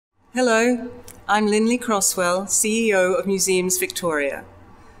Hello, I'm Lynley Crosswell, CEO of Museums Victoria,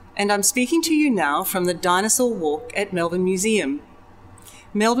 and I'm speaking to you now from the Dinosaur Walk at Melbourne Museum.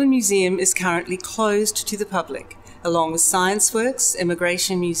 Melbourne Museum is currently closed to the public, along with ScienceWorks,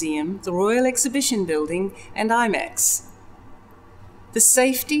 Immigration Museum, the Royal Exhibition Building, and IMAX. The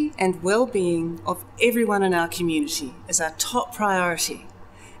safety and well-being of everyone in our community is our top priority,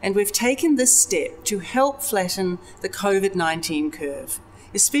 and we've taken this step to help flatten the COVID-19 curve,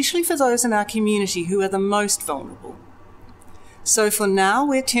 especially for those in our community who are the most vulnerable. So for now,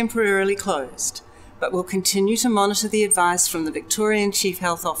 we're temporarily closed, but we'll continue to monitor the advice from the Victorian Chief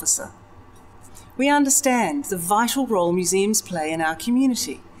Health Officer. We understand the vital role museums play in our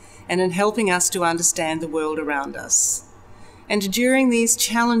community and in helping us to understand the world around us. And during these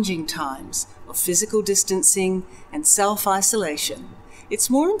challenging times of physical distancing and self-isolation, it's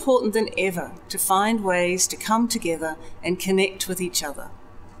more important than ever to find ways to come together and connect with each other.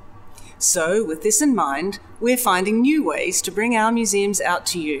 So, with this in mind, we're finding new ways to bring our museums out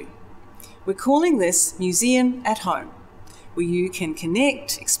to you. We're calling this Museum at Home, where you can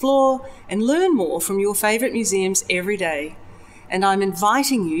connect, explore, and learn more from your favourite museums every day. And I'm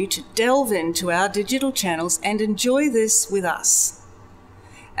inviting you to delve into our digital channels and enjoy this with us.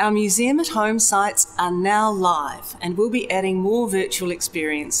 Our Museum at Home sites are now live, and we'll be adding more virtual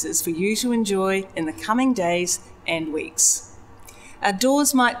experiences for you to enjoy in the coming days and weeks. Our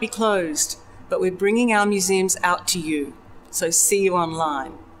doors might be closed, but we're bringing our museums out to you, so see you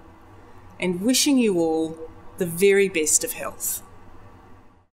online. And wishing you all the very best of health.